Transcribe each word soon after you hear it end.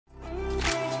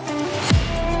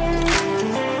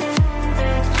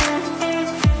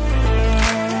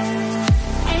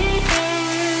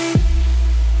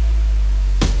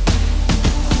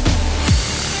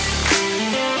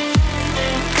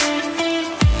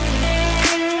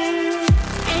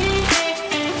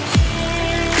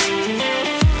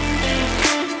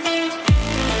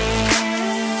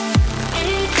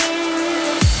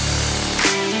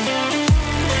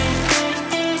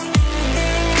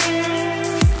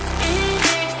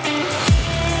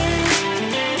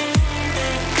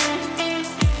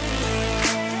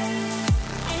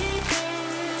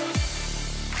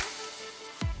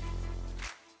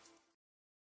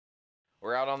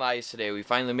ice today. We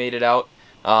finally made it out.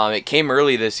 It came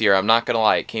early this year, I'm not gonna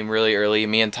lie, it came really early.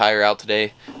 Me and Ty are out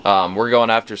today. We're going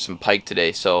after some pike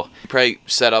today, so we probably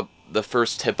set up the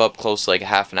first tip up close to like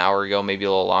half an hour ago, maybe a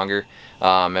little longer.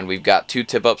 And we've got 2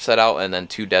 tip ups set out and then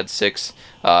 2 dead sticks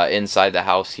inside the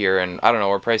house here, and I don't know,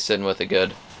 we're probably sitting with a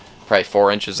good probably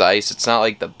 4 inches of ice. It's not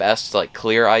like the best like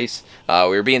clear ice.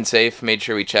 We were being safe, made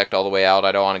sure we checked all the way out.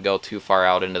 I don't want to go too far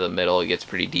out into the middle. It gets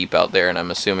pretty deep out there, and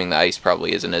I'm assuming the ice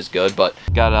probably isn't as good. But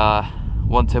got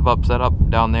 1 tip up set up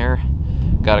down there,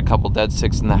 got a couple dead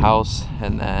sticks in the house,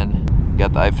 and then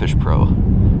got the iFish Pro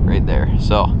right there.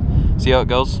 So see how it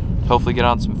goes. Hopefully get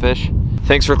on some fish.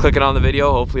 Thanks for clicking on the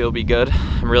video. Hopefully it'll be good.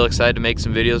 I'm real excited to make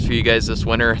some videos for you guys this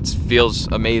winter. It feels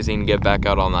amazing to get back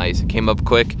out on the ice. It came up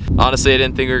quick. Honestly, I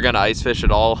didn't think we were gonna ice fish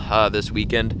at all this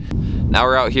weekend. Now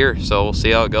we're out here, so we'll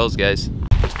see how it goes, guys.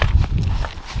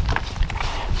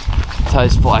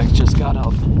 Ty's flag just got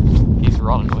up. He's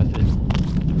running with it.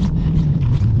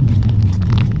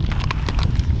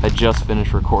 I just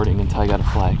finished recording and Ty got a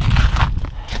flag.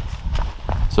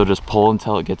 So just pull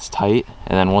until it gets tight,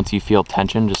 and then once you feel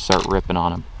tension, just start ripping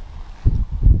on him.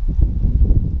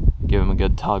 Give him a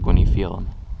good tug when you feel him.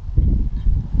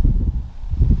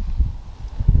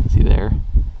 Is he there?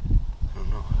 I don't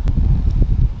know.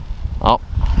 Oh,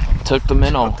 took the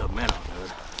minnow. Took the minnow,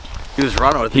 dude. He was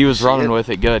running with it. He was running with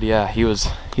it good, yeah. He was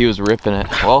ripping it.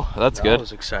 Well, that's good. That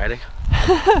was exciting.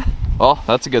 Well,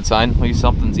 that's a good sign. At least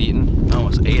something's eating. I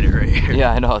almost ate it right here.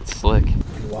 Yeah, I know, it's slick.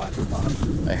 Watch,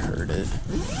 I heard it.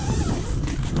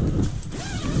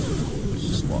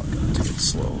 just walk. Take it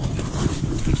slow.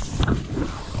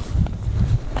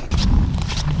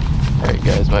 Alright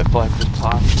guys, my flag just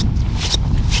popped.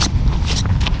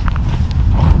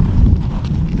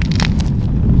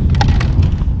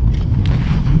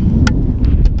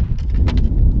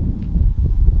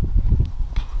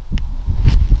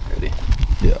 Ready?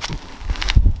 Yeah.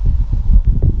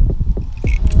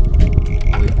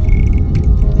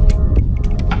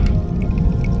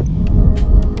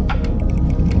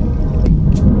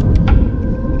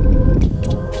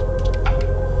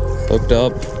 Hooked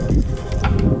up.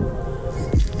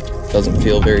 Doesn't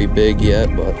feel very big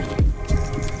yet, but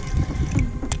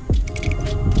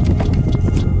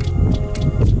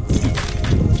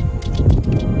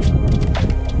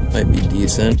might be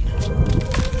decent.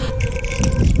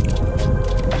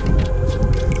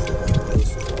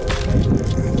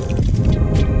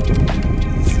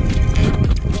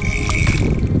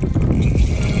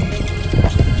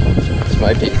 This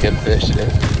might be a good fish today.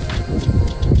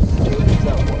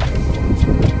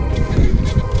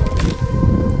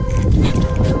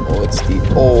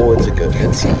 Oh, it's a good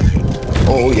one.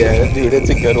 Oh yeah, dude, it's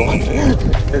a good one.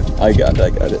 I got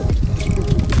it.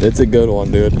 It's a good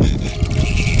one, dude.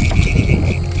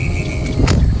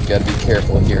 Gotta be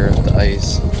careful here with the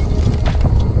ice.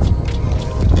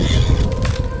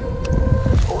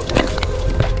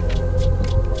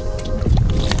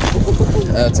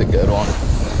 That's a good one.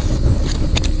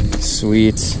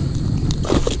 Sweet.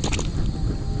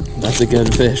 That's a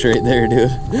good fish right there,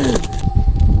 dude.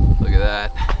 Look at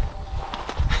that.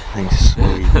 Thanks,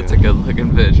 sweet. That's a good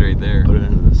looking fish right there. Put it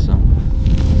into the sun.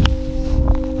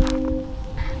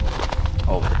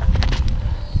 Over.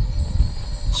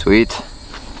 Sweet.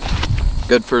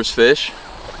 Good first fish.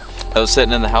 I was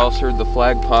sitting in the house, heard the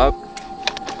flag pop.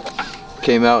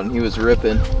 Came out and he was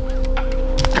ripping.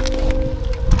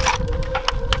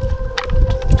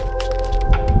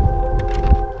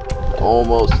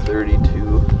 Almost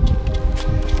 32.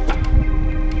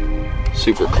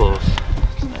 Super close.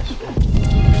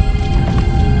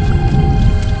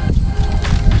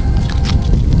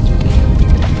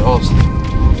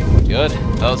 Good.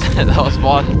 That was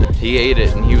fun. He ate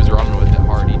it and he was running with it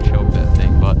hard. He choked that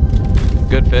thing, but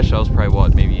good fish. That was probably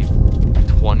what, maybe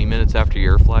 20 minutes after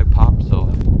your flag popped.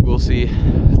 So we'll see.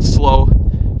 It's slow.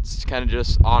 It's kind of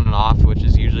just on and off, which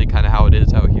is usually kind of how it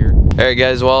is out here. All right,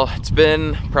 guys. Well, it's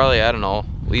been probably, I don't know,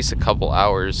 at least a couple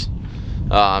hours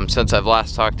since I've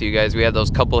last talked to you guys. We had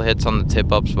those couple hits on the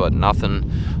tip ups, but nothing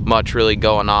much really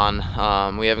going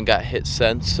on. We haven't got hit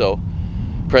since, so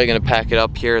probably gonna pack it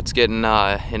up here. It's getting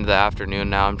into the afternoon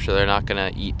now. I'm sure they're not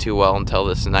gonna eat too well until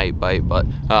this night bite, but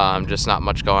just not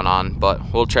much going on. But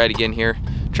we'll try it again here,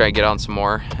 try to get on some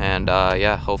more, and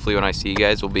yeah, hopefully when I see you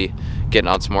guys, we'll be getting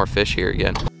on some more fish here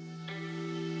again.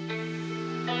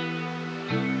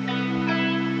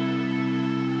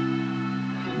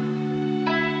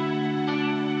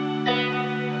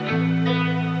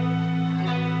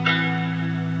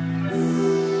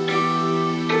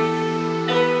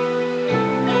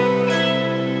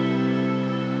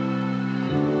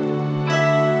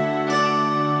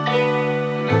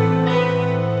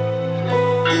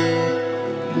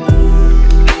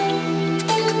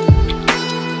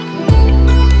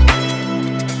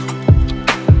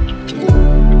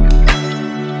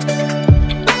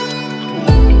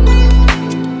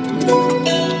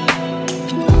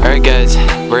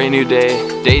 brand new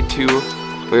day, day 2.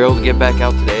 We were able to get back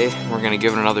out today. We're gonna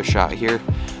give it another shot here.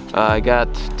 I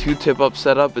got 2 tip-ups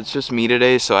set up. It's just me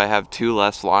today, so I have 2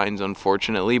 less lines,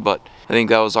 unfortunately, but I think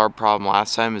that was our problem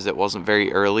last time, is it wasn't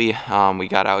very early. We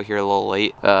got out here a little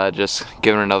late. Just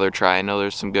giving it another try. I know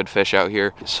there's some good fish out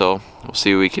here, so we'll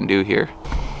see what we can do here.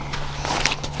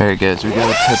 Alright guys, we got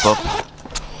a tip-up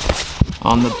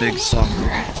on the big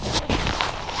sucker.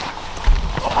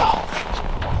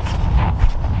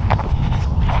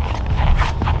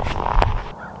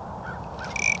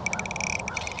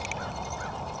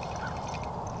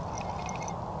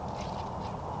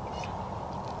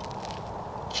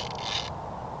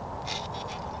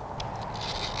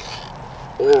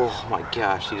 Oh my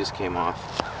gosh, he just came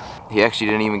off. He actually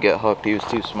didn't even get hooked, he was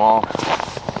too small.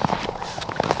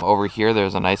 Over here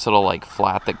there's a nice little like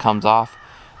flat that comes off,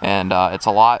 and it's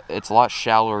a lot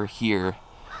shallower here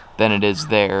than it is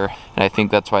there, and I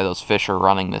think that's why those fish are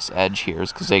running this edge here,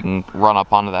 is because they can run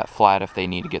up onto that flat if they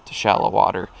need to get to shallow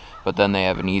water, but then they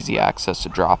have an easy access to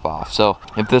drop off. So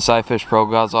if this iFish Pro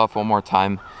goes off one more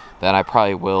time, then I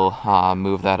probably will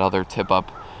move that other tip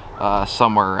up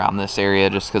somewhere around this area,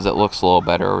 just because it looks a little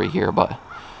better over here, but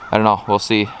I don't know, we'll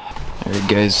see. Alright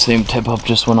guys, same tip up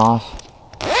just went off.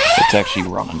 It's actually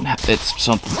running.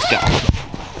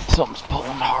 Something's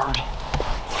pulling hard.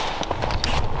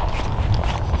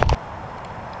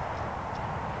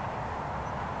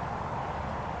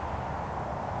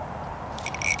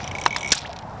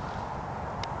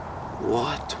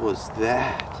 What was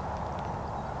that?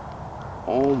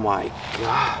 Oh my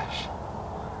gosh.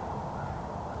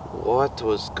 What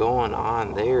was going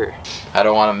on there? I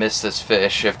don't want to miss this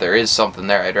fish. If there is something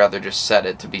there, I'd rather just set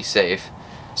it to be safe.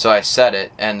 So I set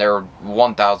it, and there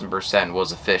 1000%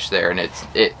 was a fish there, and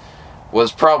it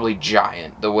was probably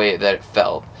giant the way that it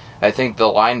felt. I think the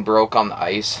line broke on the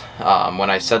ice. When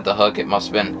I set the hook, it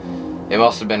must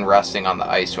have been resting on the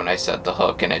ice when I set the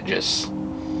hook, and it just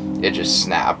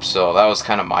snapped. So that was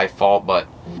kind of my fault, but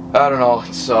I don't know,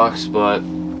 it sucks. But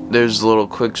there's a little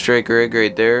quick strike rig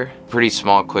right there. Pretty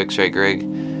small quick strike rig.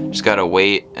 Just gotta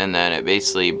wait, and then it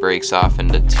basically breaks off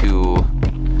into 2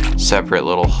 separate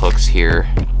little hooks here,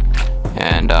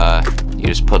 and you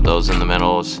just put those in the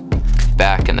middles,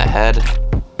 back in the head.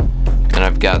 Then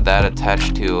I've got that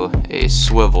attached to a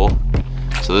swivel.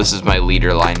 So this is my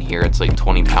leader line here. It's like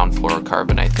 20-pound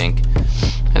fluorocarbon, I think.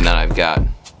 And then I've got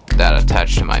that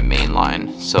attached to my main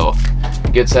line. So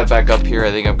get set back up here.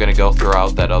 I think I'm gonna go throw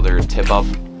out that other tip up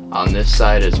on this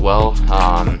side as well.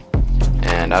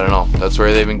 And I don't know, that's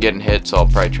where they've been getting hit, so I'll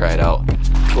probably try it out.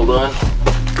 Hold on.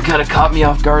 It kind of caught me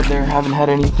off guard there. Haven't had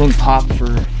anything pop for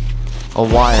a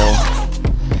while.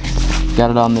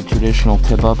 Got it on the traditional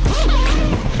tip up.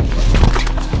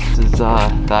 This is the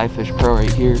iFish Pro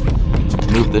right here.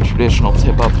 Move the traditional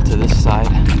tip up to this side,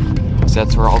 because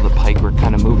that's where all the pike were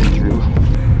kind of moving through.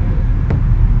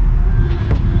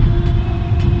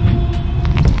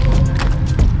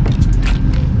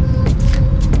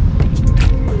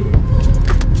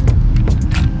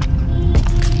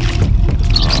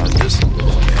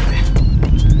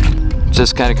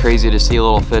 Just kind of crazy to see a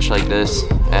little fish like this,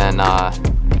 and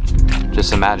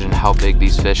just imagine how big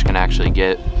these fish can actually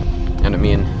get. And I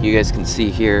mean, you guys can see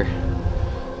here,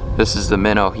 this is the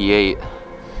minnow he ate.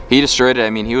 He destroyed it. I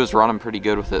mean, he was running pretty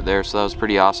good with it there, so that was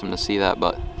pretty awesome to see that.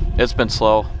 But it's been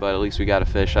slow, but at least we got a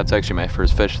fish. That's actually my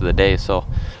first fish of the day. So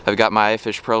I've got my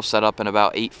iFish Pro set up in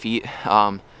about 8 feet.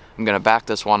 I'm gonna back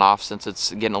this one off since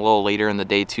it's getting a little later in the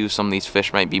day too. Some of these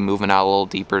fish might be moving out a little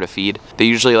deeper to feed. They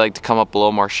usually like to come up a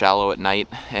little more shallow at night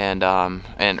and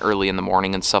early in the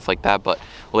morning and stuff like that. But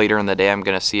later in the day, I'm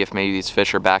gonna see if maybe these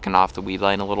fish are backing off the weed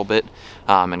line a little bit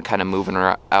and kind of moving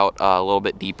out a little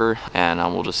bit deeper, and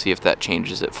we'll just see if that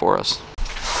changes it for us.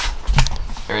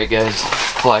 All right, guys,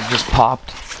 flag just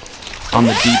popped on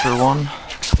the deeper one.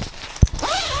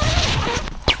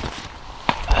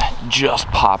 Just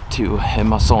popped too. It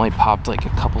must only popped like a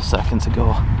couple seconds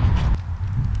ago.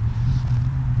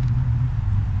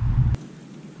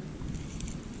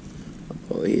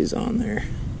 Oh, he's on there.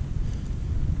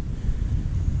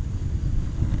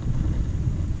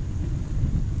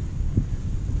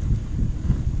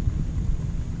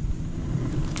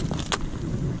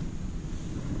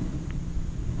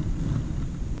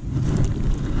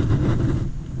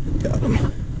 Got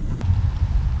him.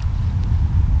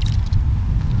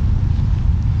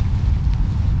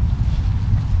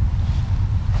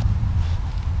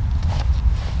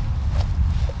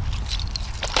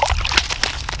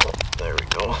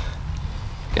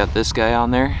 Got this guy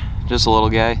on there, just a little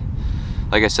guy.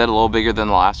 Like I said, a little bigger than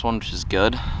the last one, which is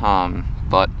good.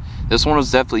 But this one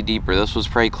was definitely deeper. This was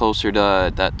probably closer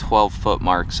to that 12-foot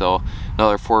mark, so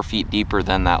another 4 feet deeper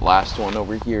than that last one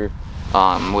over here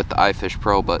with the iFish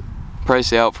Pro. But probably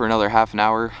stay out for another half an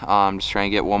hour. Just trying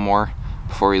to get one more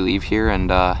before we leave here, and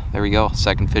there we go,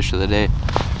 second fish of the day.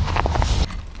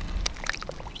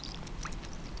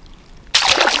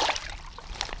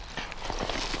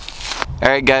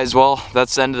 Alright guys, well,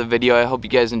 that's the end of the video. I hope you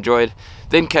guys enjoyed.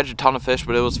 Didn't catch a ton of fish,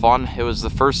 but it was fun. It was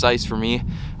the first ice for me.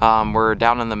 We're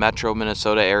down in the metro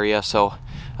Minnesota area, so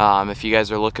if you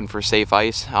guys are looking for safe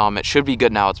ice, it should be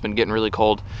good now. It's been getting really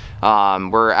cold.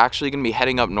 We're actually going to be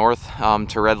heading up north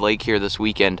to Red Lake here this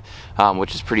weekend,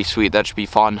 which is pretty sweet. That should be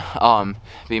fun.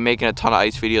 Be making a ton of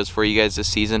ice videos for you guys this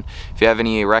season. If you have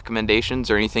any recommendations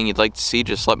or anything you'd like to see,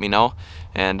 just let me know,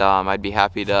 and I'd be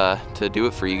happy to do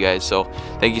it for you guys. So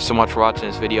thank you so much for watching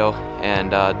this video,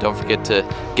 and don't forget to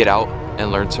get out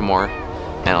and learn some more,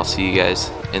 and I'll see you guys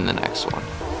in the next one.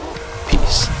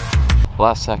 Peace.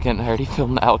 Last second, I already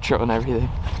filmed the outro and everything.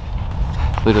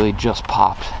 Literally just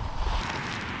popped.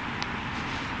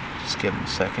 Just give him a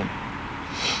second.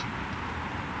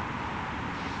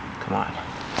 Come on.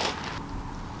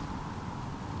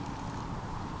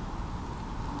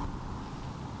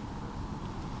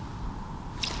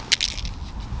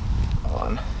 Hold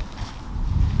on.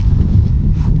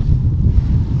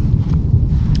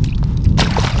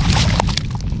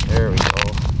 There we go.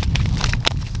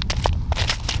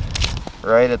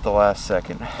 Right at the last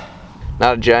second.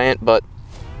 Not a giant, but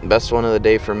best one of the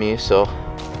day for me, so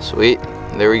sweet.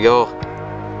 There we go.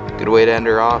 Good way to end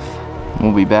her off.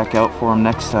 We'll be back out for him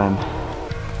next time.